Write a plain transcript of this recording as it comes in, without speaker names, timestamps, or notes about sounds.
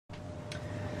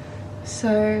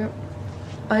So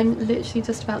I'm literally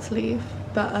just about to leave,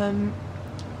 but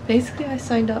basically I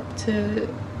signed up to,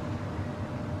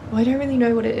 well, I don't really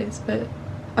know what it is, but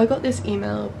I got this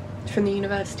email from the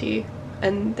university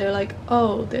and they're like,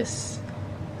 oh, this,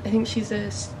 I think she's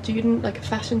a student, like a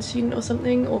fashion student or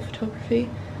something, or photography.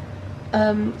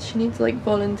 She needs like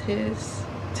volunteers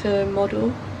to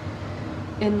model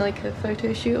in like a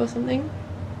photo shoot or something.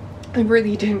 I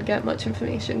really didn't get much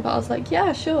information, but I was like,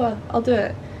 yeah, sure, I'll do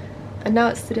it. And now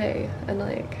it's today, and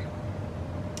like,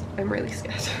 I'm really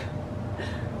scared.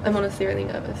 I'm honestly really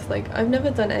nervous. Like, I've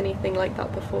never done anything like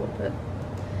that before, but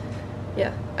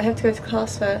yeah, I have to go to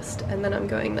class first and then I'm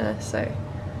going there, so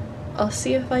I'll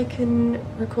see if I can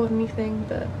record anything,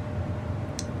 but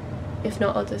if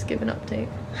not, I'll just give an update.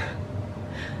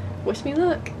 Wish me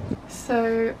luck.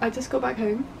 So I just got back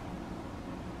home.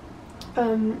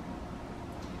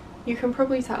 You can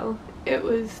probably tell it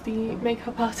was the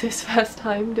makeup artist's first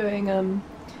time doing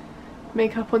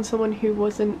makeup on someone who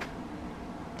wasn't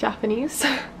Japanese.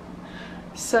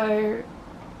 So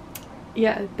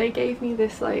yeah, they gave me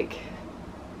this like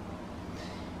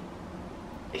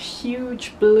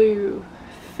huge blue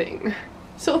thing,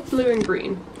 sort of blue and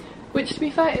green, which to be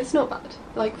fair, it's not bad.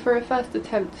 Like for a first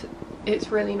attempt, it's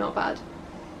really not bad,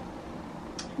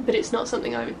 but it's not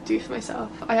something I would do for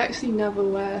myself. I actually never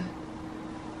wear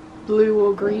blue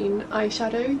or green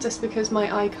eyeshadow just because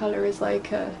my eye colour is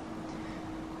like a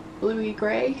bluey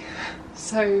grey,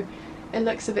 so it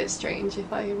looks a bit strange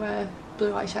if I wear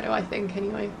blue eyeshadow, I think,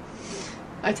 anyway.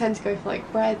 I tend to go for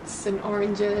like reds and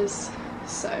oranges,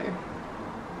 so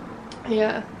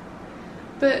yeah.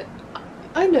 But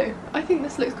I don't know, I think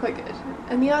this looks quite good,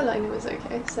 and the eyeliner was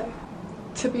okay. So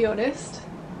to be honest,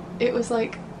 it was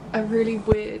like a really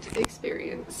weird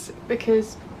experience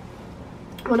because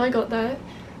when I got there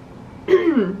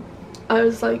I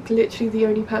was like literally the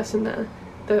only person there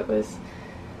that was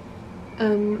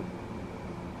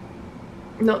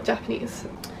not Japanese,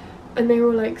 and they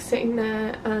were like sitting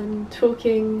there and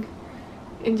talking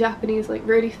in Japanese like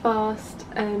really fast,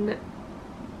 and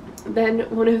then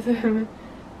one of them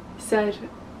said,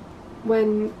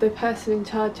 when the person in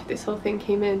charge of this whole thing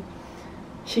came in,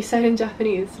 she said in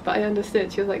Japanese, but I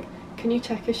understood, she was like, can you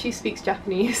check if she speaks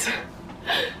Japanese?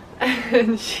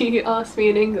 And she asked me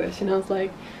in English and I was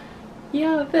like,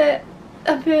 yeah, a bit,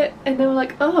 and they were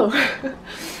like, oh.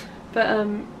 But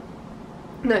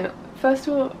no, first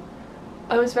of all,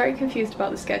 I was very confused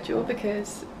about the schedule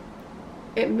because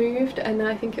it moved and then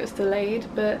I think it was delayed,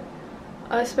 but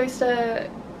I was supposed to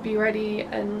be ready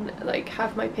and like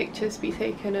have my pictures be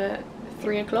taken at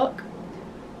 3 o'clock,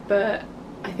 but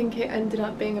I think it ended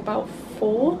up being about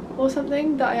 4 or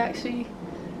something that I actually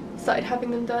started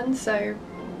having them done. So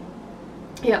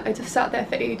yeah, I just sat there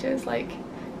for ages like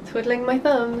twiddling my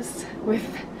thumbs with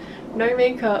no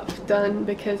makeup done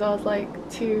because I was like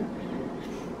too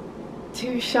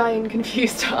shy and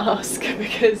confused to ask,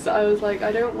 because I was like,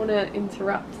 I don't want to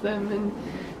interrupt them and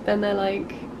then they're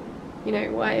like, you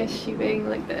know, why is she being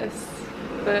like this?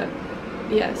 But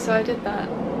yeah, so I did that.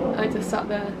 I just sat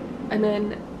there, and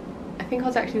then I think I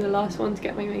was actually the last one to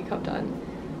get my makeup done,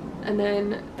 and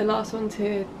then the last one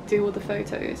to do all the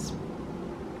photos.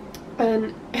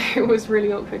 And it was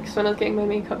really awkward because when I was getting my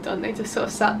makeup done, they just sort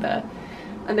of sat there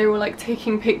and they were like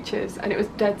taking pictures and it was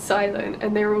dead silent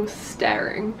and they were all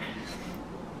staring,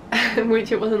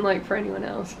 which it wasn't like for anyone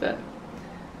else, but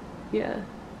yeah.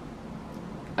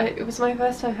 It was my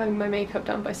first time having my makeup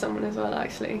done by someone as well,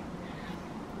 actually.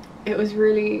 It was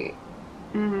really,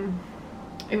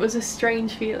 it was a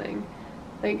strange feeling.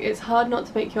 Like, it's hard not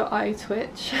to make your eye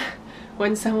twitch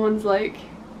when someone's like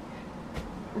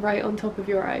right on top of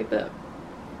your eye, but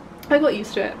I got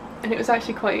used to it and it was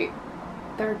actually quite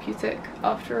therapeutic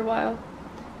after a while.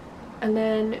 And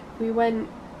then we went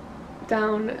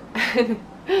down and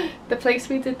the place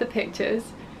we did the pictures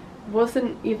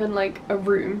wasn't even like a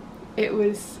room, it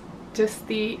was just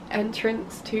the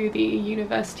entrance to the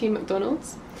university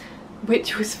McDonald's,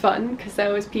 which was fun because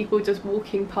there was people just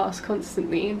walking past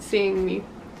constantly and seeing me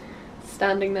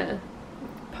standing there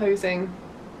posing.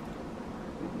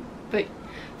 But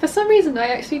for some reason I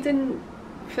actually didn't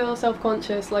feel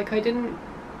self-conscious, like I didn't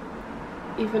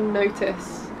even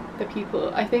notice the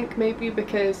people. I think maybe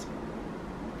because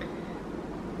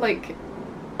like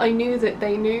I knew that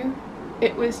they knew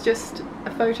it was just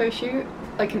a photo shoot,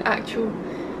 like an actual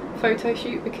photo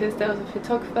shoot, because there was a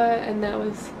photographer and there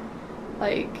was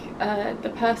like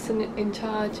the person in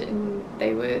charge and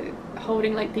they were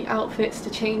holding like the outfits to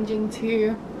change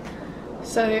into.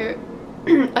 So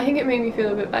I think it made me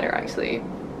feel a bit better actually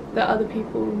that other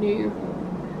people knew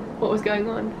what was going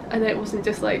on and it wasn't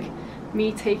just like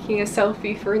me taking a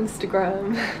selfie for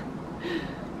Instagram.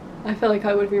 I feel like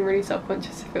I would have been really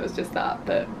self-conscious if it was just that,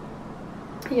 but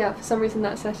yeah, for some reason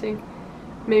that setting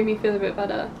made me feel a bit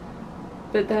better.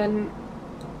 But then,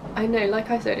 I know,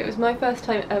 like I said, it was my first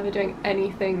time ever doing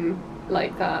anything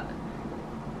like that,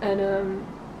 and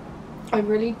I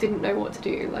really didn't know what to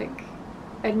do. Like,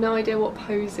 I had no idea what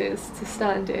poses to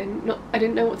stand in. I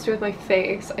didn't know what to do with my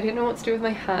face. I didn't know what to do with my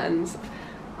hands.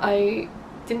 I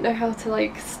didn't know how to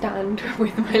like stand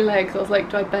with my legs. I was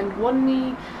like, do I bend one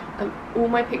knee? All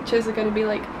my pictures are going to be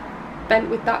like bent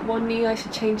with that one knee. I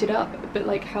should change it up, but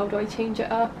like, how do I change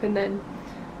it up? And then,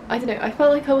 I don't know, I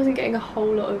felt like I wasn't getting a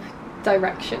whole lot of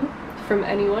direction from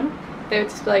anyone. They would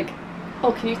just be like,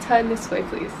 oh, can you turn this way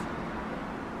please?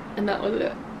 And that was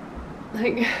it.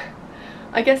 Like,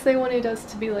 I guess they wanted us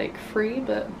to be like free,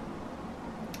 but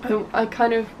I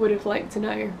kind of would have liked to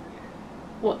know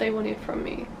what they wanted from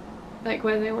me. Like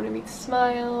whether they wanted me to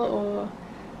smile or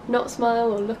not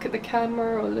smile, or look at the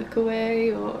camera or look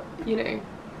away, or, you know.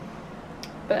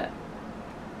 But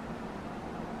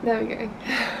there we go.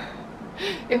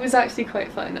 It was actually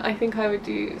quite fun. I think I would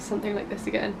do something like this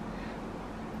again.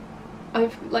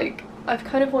 I've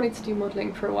kind of wanted to do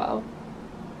modelling for a while,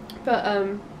 but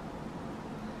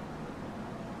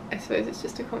I suppose it's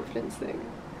just a confidence thing.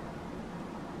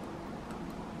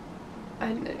 I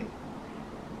don't know.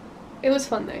 It was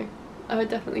fun though. I would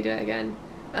definitely do it again.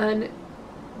 And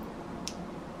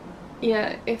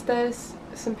yeah, if there's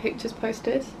some pictures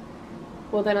posted,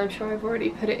 well then I'm sure I've already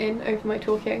put it in over my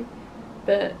talking,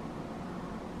 but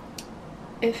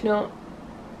if not,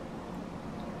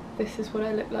 this is what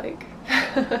I look like.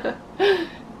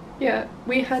 Yeah,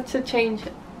 we had to change,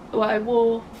 well, I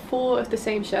wore 4 of the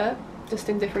same shirt, just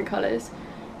in different colours.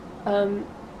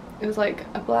 It was like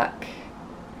a black,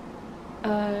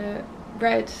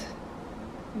 red,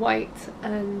 white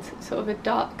and sort of a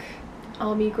dark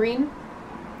army green,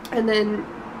 and then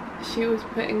she was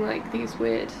putting like these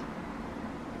weird,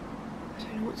 I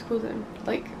don't know what to call them,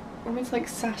 like almost like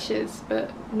sashes,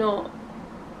 but not,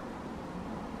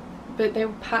 but they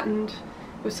were patterned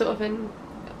with sort of an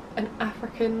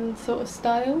African sort of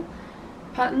style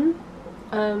pattern.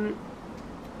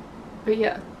 But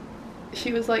yeah,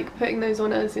 she was like putting those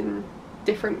on us in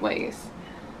different ways.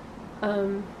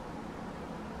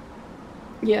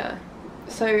 Yeah,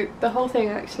 so the whole thing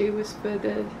actually was for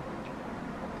the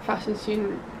fashion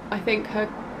student. I think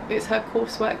it's her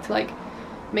coursework to like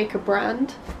make a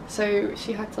brand, so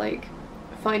she had to like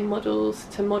find models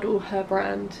to model her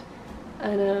brand,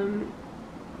 and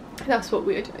that's what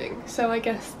we were doing. So I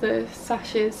guess the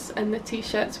sashes and the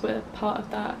t-shirts were part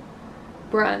of that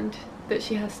brand that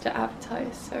she has to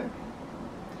advertise. So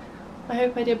I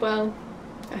hope I did well.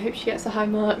 I hope she gets a high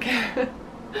mark.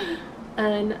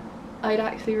 And I'd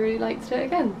actually really like to do it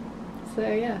again. So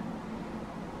yeah,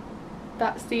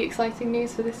 that's the exciting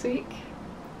news for this week.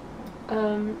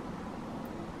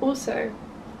 Also,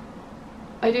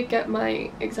 I did get my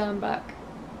exam back,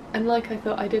 and like I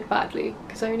thought, I did badly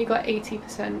because I only got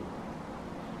 80%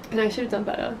 and I should have done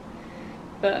better,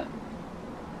 but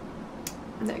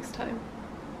next time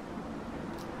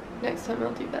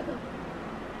I'll do better.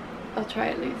 I'll try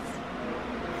at least.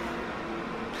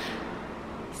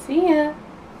 See ya!